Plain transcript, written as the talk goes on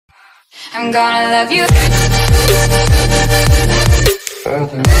I'm gonna love you.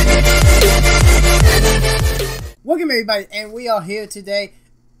 Welcome everybody, and we are here today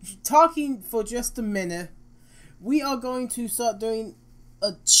talking for just a minute. We are going to start doing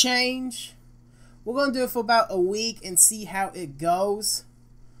a change. We're going to do it for about a week and see how it goes.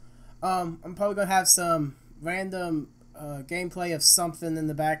 I'm probably going to have some random gameplay of something in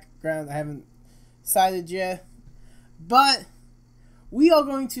the background. I haven't decided yet. But we are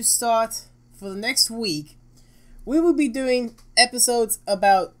going to start for the next week. We will be doing episodes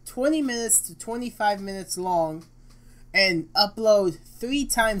about 20 minutes to 25 minutes long and upload 3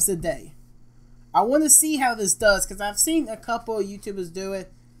 times a day. I want to see how this does because I've seen a couple of YouTubers do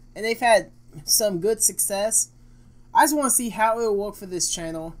it and they've had some good success. I just want to see how it will work for this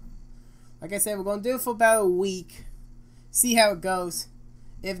channel. Like I said, we're going to do it for about a week. See how it goes.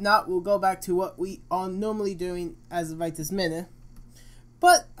 If not, we'll go back to what we are normally doing as of right this minute.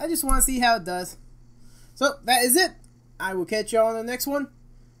 But I just want to see how it does. So that is it. I will catch you all on the next one.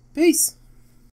 Peace.